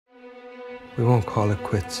We won't call it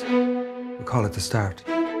quits. We'll call it the start.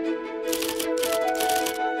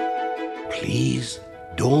 Please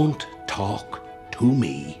don't talk to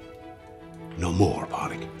me no more,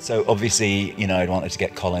 Patrick. So obviously, you know, I'd wanted to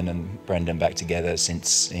get Colin and Brendan back together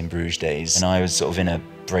since In Bruges days. And I was sort of in a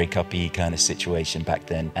breakup-y kind of situation back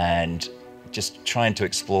then. And just trying to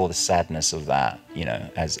explore the sadness of that, you know,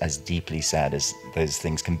 as deeply sad as those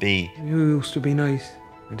things can be. You used to be nice,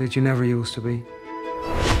 or did you never used to be?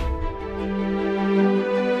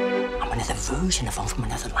 I'm another version of one from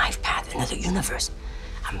another life path, another universe.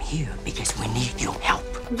 I'm here because we need your help.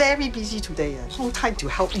 Very busy today. No time to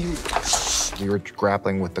help you. We were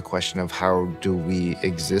grappling with the question of how do we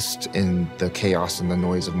exist in the chaos and the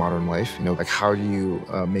noise of modern life? You know, like how do you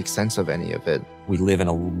make sense of any of it? We live in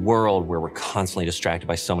a world where we're constantly distracted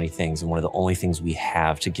by so many things, and one of the only things we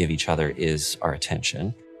have to give each other is our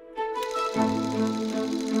attention.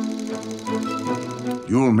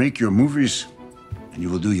 You will make your movies, and you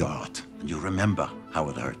will do your art, and you'll remember how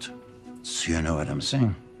it hurt. So you know what I'm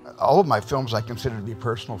saying? All of my films I consider to be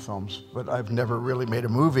personal films, but I've never really made a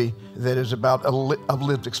movie that is about a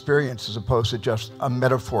lived experience as opposed to just a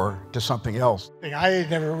metaphor to something else. I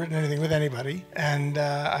had never written anything with anybody, and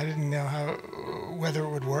I didn't know whether it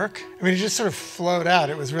would work. I mean, it just sort of flowed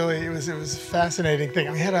out. It was really, it was a fascinating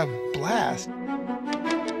thing. We had a blast.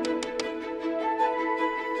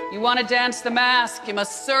 You want to dance the mask, you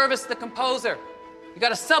must service the composer. You got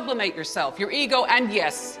to sublimate yourself, your ego, and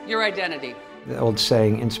yes, your identity. The old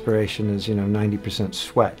saying, inspiration is, 90%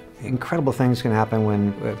 sweat. Incredible things can happen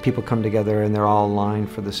when people come together and they're all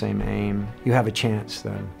aligned for the same aim. You have a chance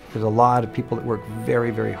then. There's a lot of people that work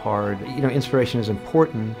very, very hard. Inspiration is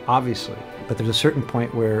important, obviously, but there's a certain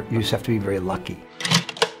point where you just have to be very lucky.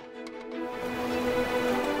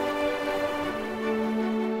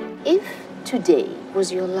 If today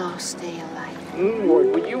was your last day alive, what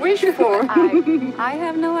would you wish for? I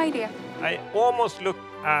have no idea. I almost look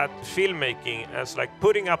at filmmaking as like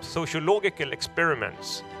putting up sociological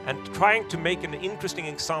experiments and trying to make an interesting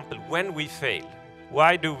example when we fail.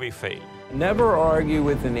 Why do we fail? Never argue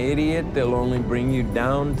with an idiot. They'll only bring you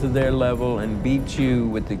down to their level and beat you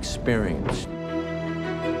with experience.